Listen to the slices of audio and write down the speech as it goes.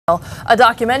A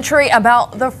documentary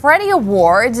about the Freddy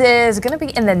Awards is going to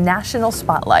be in the national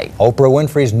spotlight. Oprah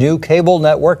Winfrey's new cable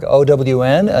network,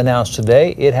 OWN, announced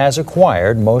today it has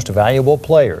acquired Most Valuable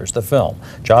Players, the film.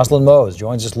 Jocelyn Mose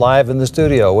joins us live in the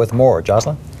studio with more.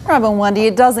 Jocelyn? Rob and Wendy,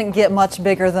 it doesn't get much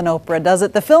bigger than Oprah, does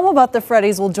it? The film about the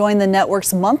Freddys will join the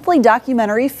network's monthly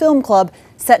documentary film club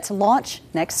set to launch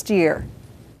next year.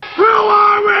 Who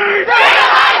are we?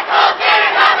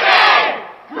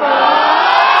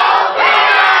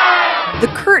 The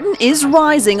curtain is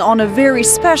rising on a very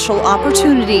special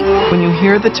opportunity. When you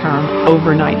hear the term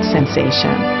overnight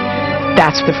sensation,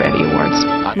 that's the Freddy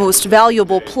Awards. Most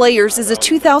Valuable Players is a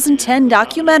 2010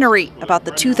 documentary about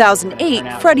the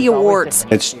 2008 Freddy Awards.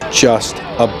 It's just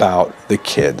about the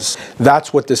kids.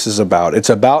 That's what this is about. It's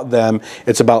about them.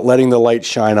 It's about letting the light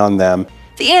shine on them.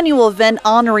 The annual event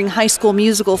honoring high school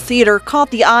musical theater caught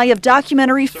the eye of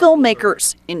documentary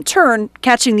filmmakers, in turn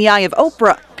catching the eye of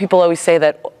Oprah. People always say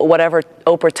that whatever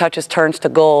Oprah touches turns to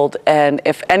gold, and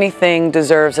if anything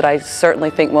deserves it, I certainly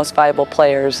think Most Valuable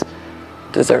Players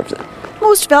deserves it.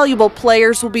 Most Valuable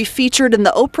Players will be featured in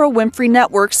the Oprah Winfrey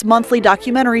Network's monthly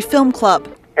documentary film club.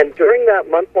 And during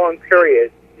that month-long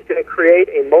period, he's going to create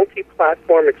a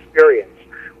multi-platform experience,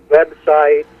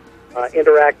 websites,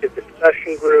 interactive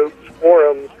discussion groups,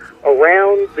 forums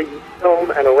around the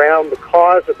film and around the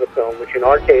cause of the film, which in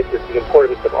our case is the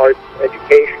importance of arts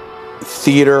education.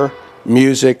 Theater,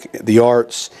 music, the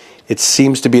arts, it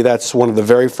seems to be that's one of the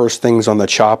very first things on the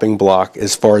chopping block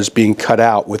as far as being cut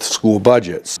out with school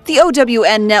budgets. The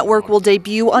OWN network will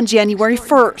debut on January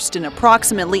 1st in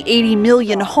approximately 80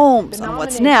 million homes on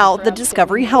what's now the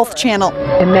Discovery Health Channel.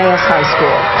 Emmaus High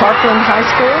School, Parkland High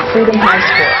School, Freedom High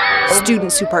School.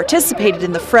 Students who participated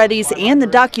in the Freddys and the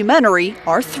documentary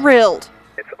are thrilled.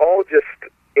 It's all just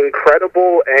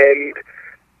incredible, and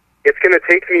it's going to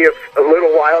take me a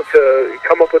little while to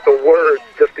come up with the words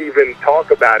just to even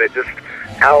talk about it, just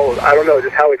how, I don't know,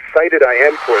 just how excited I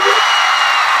am for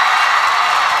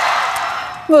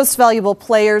this. Most Valuable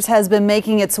Players has been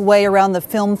making its way around the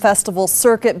film festival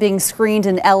circuit, being screened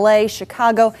in LA,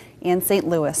 Chicago, and St.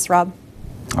 Louis. Rob?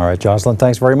 All right, Jocelyn,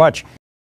 thanks very much.